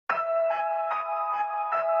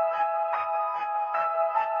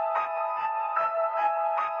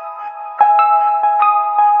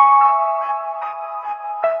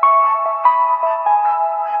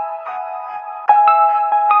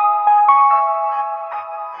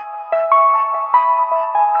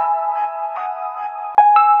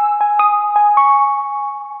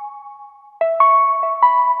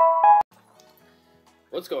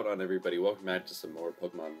What's going on, everybody? Welcome back to some more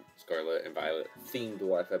Pokemon Scarlet and Violet themed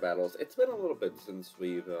Wi-Fi battles. It's been a little bit since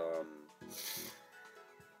we've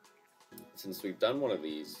done one of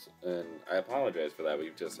these, and I apologize for that.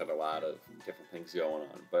 We've just had a lot of different things going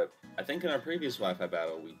on. But I think in our previous Wi-Fi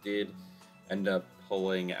battle, we did end up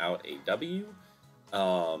pulling out a W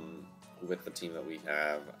with the team that we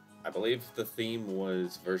have. I believe the theme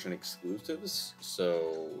was version exclusives,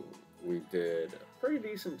 so we did a pretty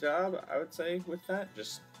decent job, I would say, with that.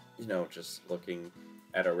 Just looking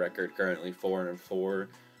at our record, currently 4-4.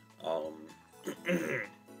 I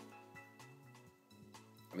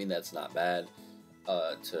mean, that's not bad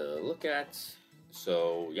to look at.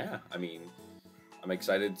 So yeah, I mean, I'm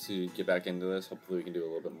excited to get back into this. Hopefully we can do a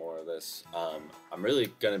little bit more of this. I'm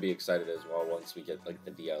really gonna be excited as well once we get like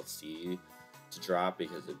the DLC to drop,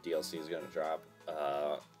 because the DLC is gonna drop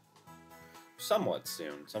somewhat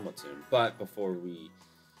soon. But before we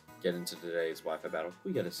get into today's Wi-Fi battle,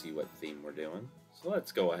 we gotta see what theme we're doing. So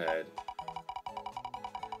let's go ahead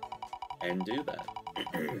and do that.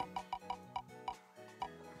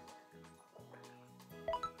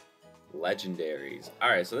 Legendaries.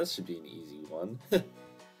 Alright, so this should be an easy one.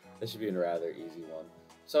 This should be a rather easy one.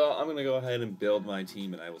 So I'm gonna go ahead and build my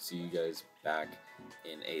team, and I will see you guys back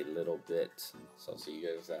in a little bit. So I'll see you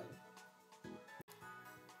guys then.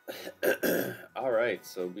 Alright,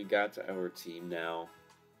 so we got to our team now.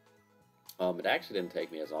 It actually didn't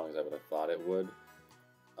take me as long as I would have thought it would.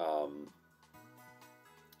 And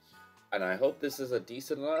I hope this is a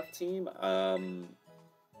decent enough team.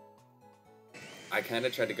 I kind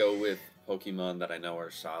of tried to go with Pokemon that I know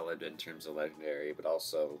are solid in terms of Legendary, but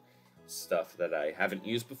also stuff that I haven't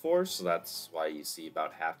used before, so that's why you see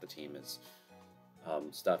about half the team is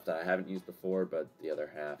stuff that I haven't used before, but the other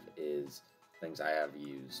half is things I have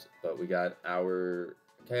used. But we got our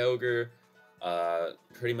Kyogre,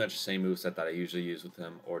 pretty much same moveset that I usually use with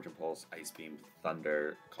him: Origin Pulse, Ice Beam,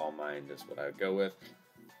 Thunder, Calm Mind is what I would go with.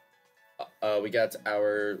 We got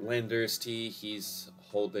our Landorus T. He's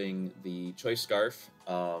holding the Choice Scarf,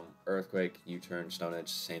 Earthquake, U-Turn, Stone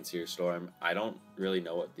Edge, Sandsear Storm. I don't really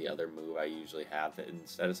know what the other move I usually have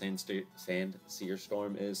instead of Sandsear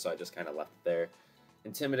Storm is, so I just kind of left it there.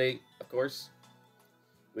 Intimidate, of course.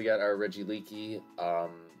 We got our Regieleki.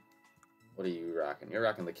 What are you rocking? You're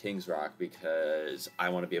rocking the King's Rock, because I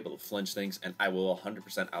want to be able to flinch things, and I will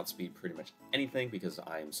 100% outspeed pretty much anything because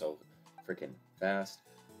I am so freaking fast.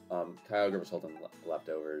 Kyogre was holding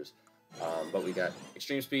leftovers. But we got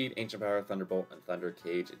Extreme Speed, Ancient Power, Thunderbolt, and Thunder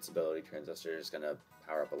Cage. Its ability Transistor is going to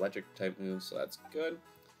power up electric type moves, so that's good.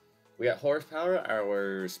 We got Horsepower,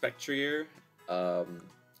 our Spectrier, holding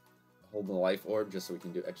the Life Orb just so we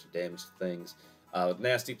can do extra damage to things.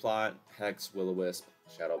 Nasty Plot, Hex, Will-O-Wisp,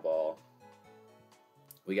 Shadow Ball.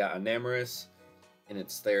 We got Enamorus in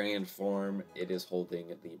its Therian form. It is holding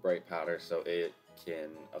the Bright Powder, so it can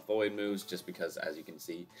avoid moves just because, as you can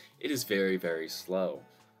see, it is very, very slow.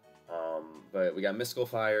 But we got Mystical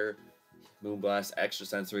Fire, Moonblast, Extra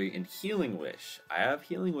Sensory, and Healing Wish. I have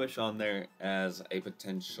Healing Wish on there as a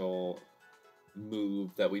potential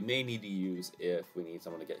move that we may need to use if we need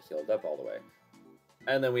someone to get healed up all the way.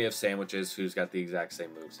 And then we have Sandwiches, who's got the exact same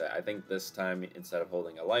moveset. I think this time, instead of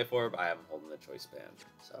holding a Life Orb, I am holding the Choice Band.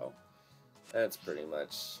 So that's pretty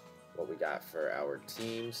much what we got for our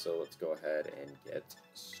team. So let's go ahead and get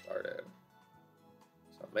started.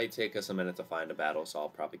 So it may take us a minute to find a battle, so I'll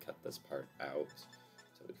probably cut this part out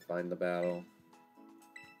so we can find the battle.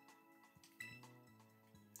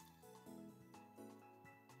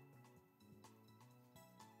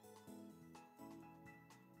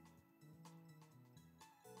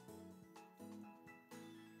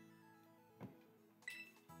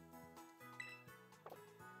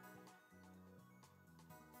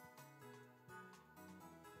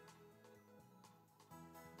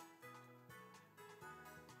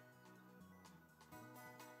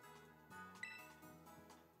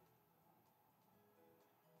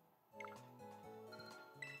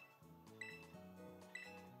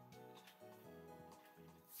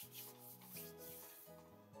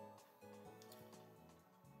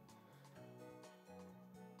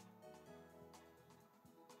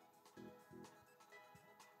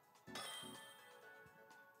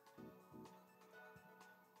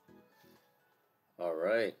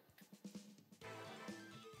 Alright.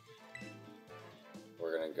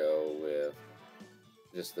 We're gonna go with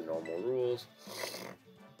just the normal rules.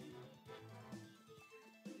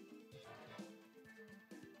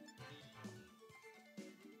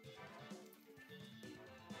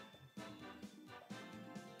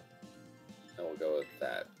 And we'll go with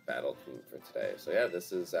that battle theme for today. So yeah,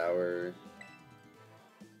 this is our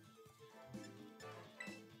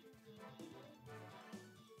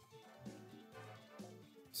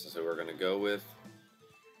go with.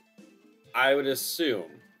 I would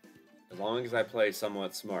assume, as long as I play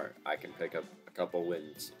somewhat smart, I can pick up a couple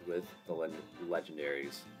wins with the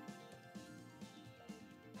Legendaries.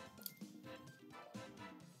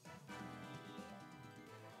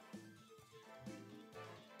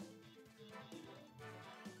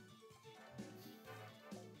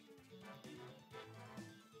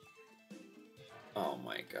 Oh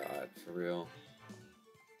my god, for real.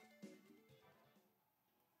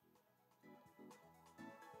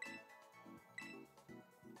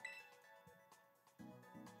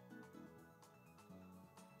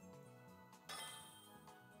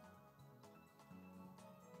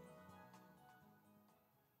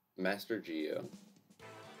 Master Geo.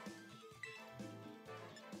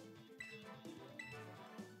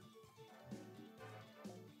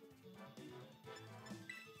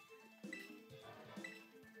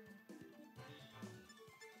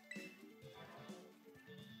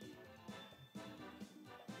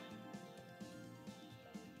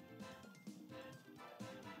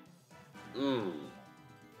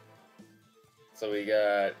 So we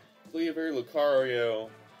got Cleaver, Lucario,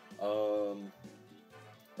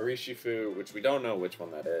 Orishifu, which we don't know which one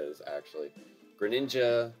that is, actually.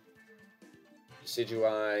 Greninja,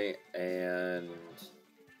 Decidueye, and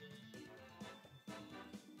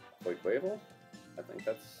Quaquaval? I think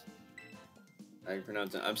that's how you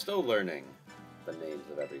pronounce it. I'm still learning the names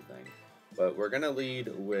of everything. But we're going to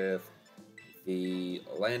lead with the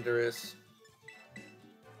Landorus.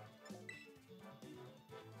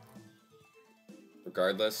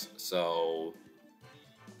 Regardless, so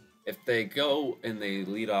if they go and they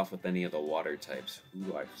lead off with any of the water types, who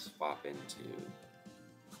do I swap into?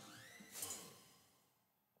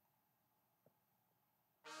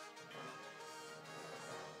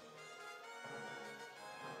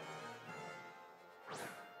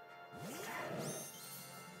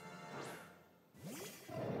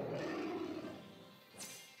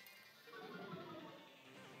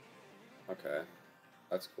 Okay,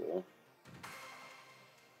 that's cool.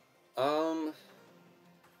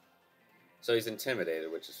 So he's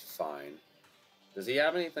intimidated, which is fine. Does he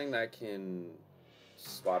have anything that can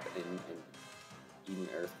swap in Eden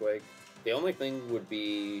Earthquake? The only thing would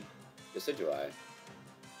be Decidueye.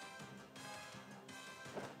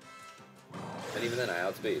 And even then, I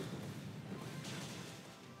outspeed.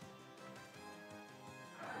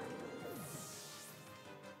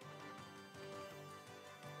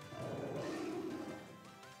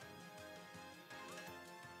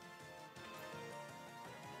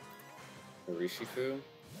 Orishifu.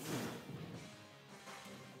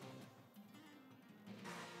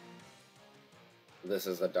 This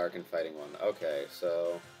is the dark and fighting one. Okay,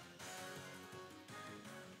 so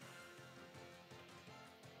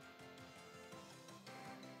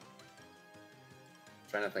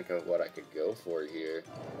trying to think of what I could go for here.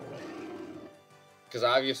 Because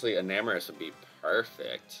obviously Enamorus would be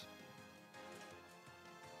perfect.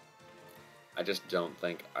 I just don't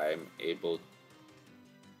think I'm able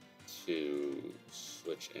to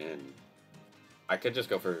switch in. I could just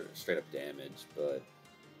go for straight up damage, but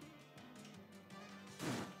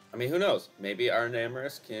I mean, who knows? Maybe our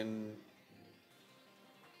Enamorus can.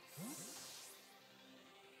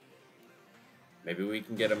 Maybe we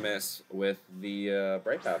can get a miss with the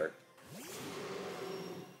Bright Powder. Of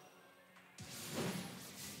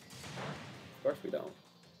course we don't.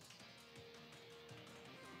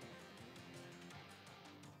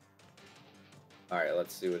 Alright,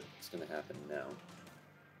 let's see what's going to happen now.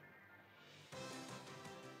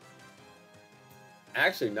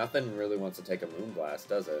 Actually, nothing really wants to take a Moonblast,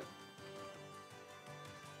 does it?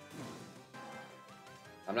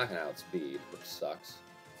 I'm not going to outspeed, which sucks.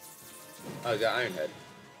 Oh, he's got Iron Head.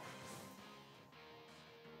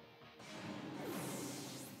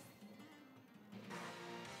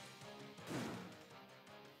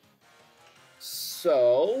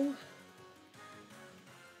 So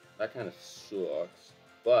that kind of sucks,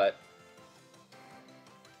 but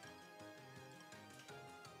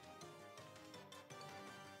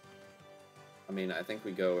I mean, I think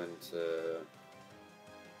we go into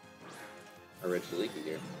a Regieleki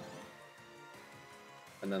here.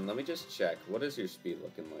 And then let me just check. What is your speed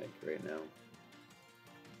looking like right now?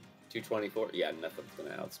 224? Yeah, nothing's going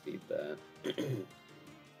to outspeed that. I'm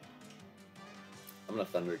going to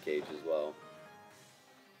Thunder Cage as well.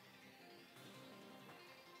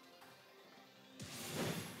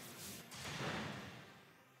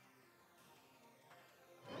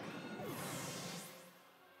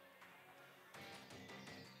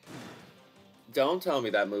 Don't tell me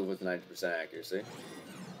that move with 90% accuracy.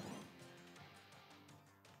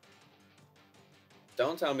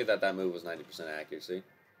 Don't tell me that that move was 90% accuracy.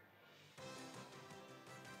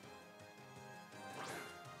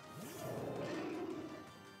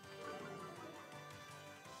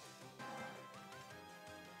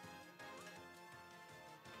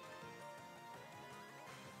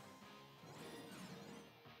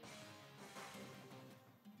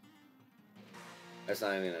 That's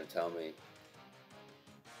not even gonna tell me.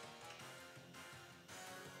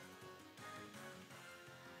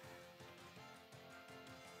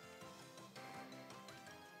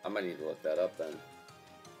 I might need to look that up then.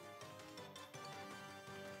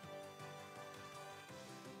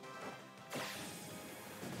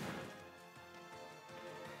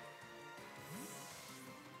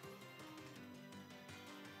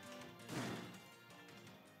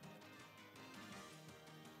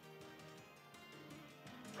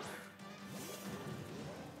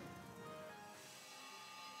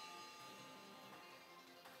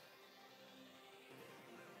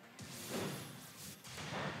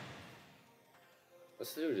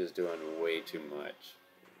 This dude is doing way too much.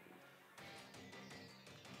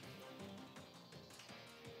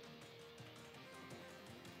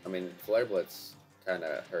 I mean, Flare Blitz kind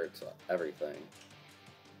of hurts everything.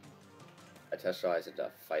 I test realized it's a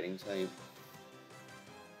fighting type.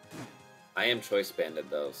 I am choice banded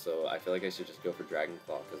though, so I feel like I should just go for Dragon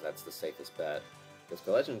Claw because that's the safest bet. Because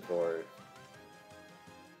for Legend Core,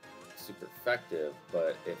 super effective,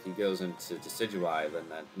 but if he goes into Decidueye, then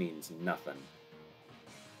that means nothing.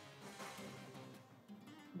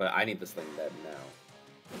 But I need this thing dead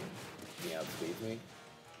now. Can he outspeed me?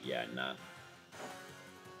 Yeah, nah.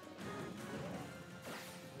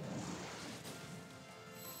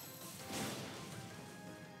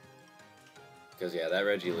 Because, yeah, that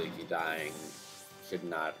Regieleki dying should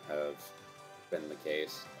not have been the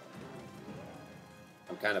case.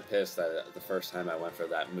 I'm kind of pissed that the first time I went for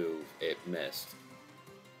that move, it missed.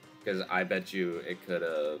 Because I bet you it could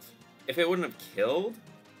have... If it wouldn't have killed,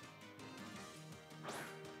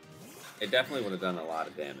 it definitely would have done a lot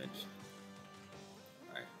of damage.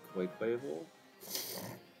 Alright, Quakewavel.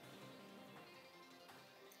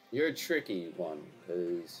 You're a tricky one,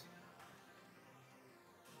 because...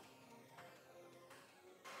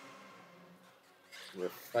 we're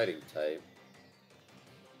fighting type.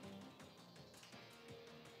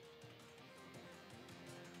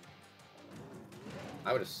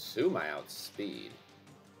 I would assume I outspeed.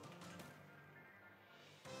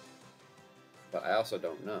 But I also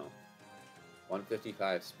don't know.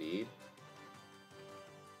 155 speed?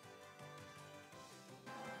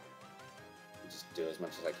 Just do as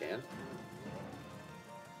much as I can.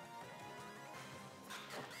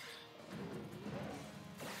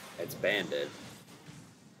 It's banded.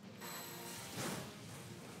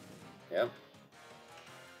 Yep.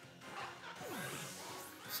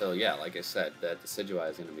 So yeah, like I said, that Decidueye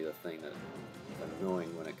is going to be the thing that's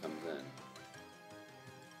annoying when it comes in.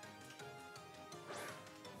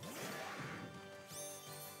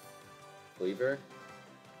 Cleaver?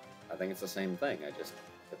 I think it's the same thing. I just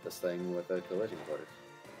hit this thing with a collision course.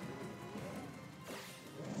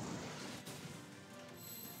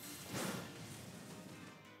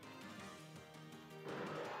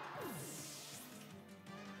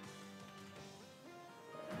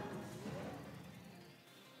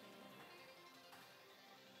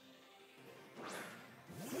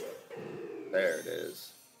 There it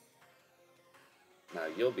is. Now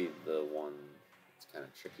you'll be the one it's kind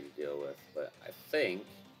of tricky to deal with, but I think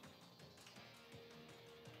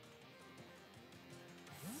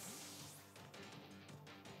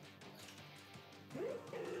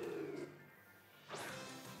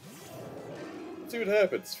let's see what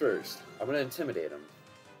happens first. I'm gonna intimidate him.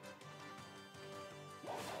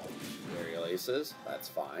 Aerial Aces, that's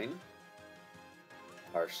fine.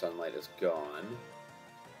 Harsh Sunlight is gone.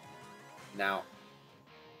 Now,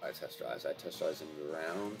 I test rise in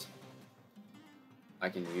ground. I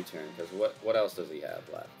can U-turn, because what else does he have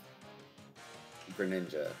left?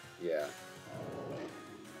 Greninja, yeah.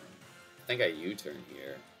 I think I U-turn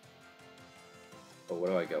here. But what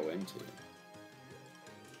do I go into?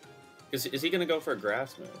 Is he going to go for a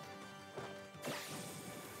grass move?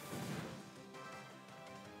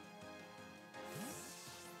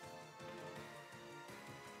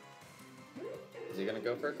 Is he going to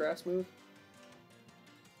go for a grass move?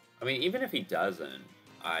 I mean, even if he doesn't,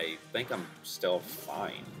 I think I'm still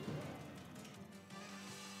fine.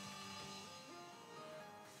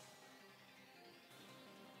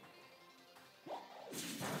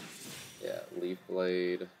 Yeah, Leaf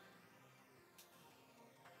Blade.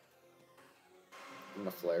 I'm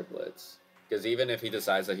gonna Flare Blitz. Because even if he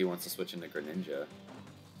decides that he wants to switch into Greninja.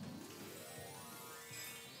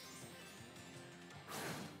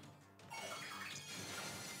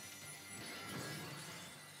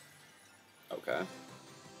 Okay.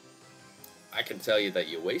 I can tell you that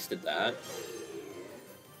you wasted that.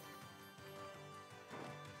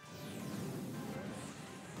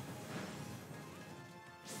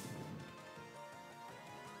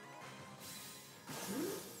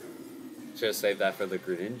 Should have saved that for the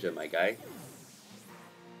Greninja, my guy.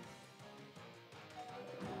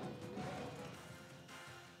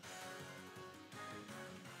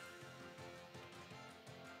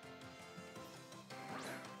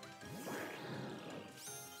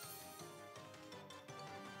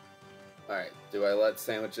 Alright, do I let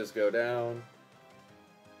sandwiches go down?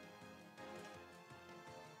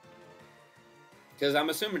 Because I'm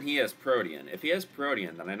assuming he has Protean. If he has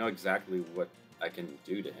Protean, then I know exactly what I can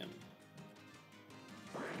do to him.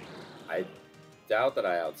 I doubt that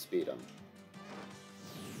I outspeed him.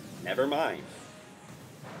 Never mind.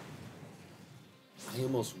 I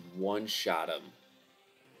almost one-shot him.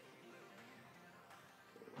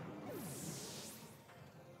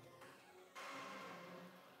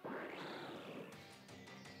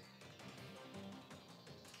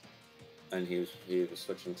 And he was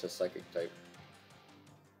switching to Psychic type.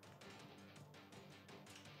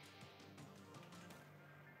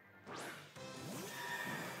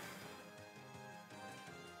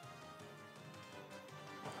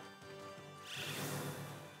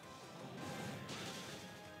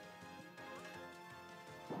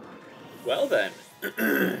 Well then.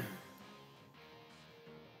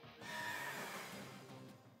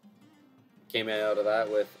 Came out of that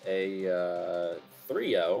with a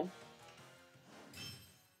 3-0.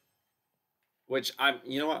 Which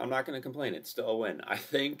you know what, I'm not going to complain. It's still a win. I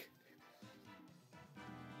think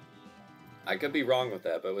I could be wrong with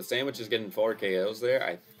that, but with Sandwiches getting 4 KOs there,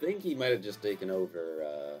 I think he might have just taken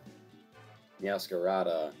over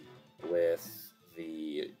Meowscarada with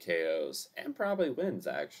the KOs and probably wins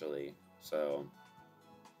actually. So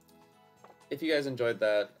if you guys enjoyed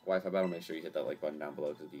that Wi-Fi battle, make sure you hit that like button down below.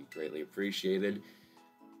 It would be greatly appreciated.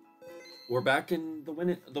 We're back in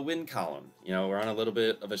the win column. You know, we're on a little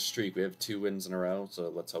bit of a streak. We have 2 wins in a row, so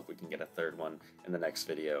let's hope we can get a 3rd one in the next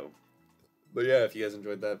video. But yeah, if you guys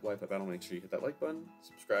enjoyed that Wi-Fi battle, make sure you hit that like button,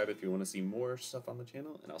 subscribe if you want to see more stuff on the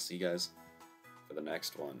channel, and I'll see you guys for the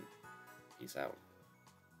next one. Peace out.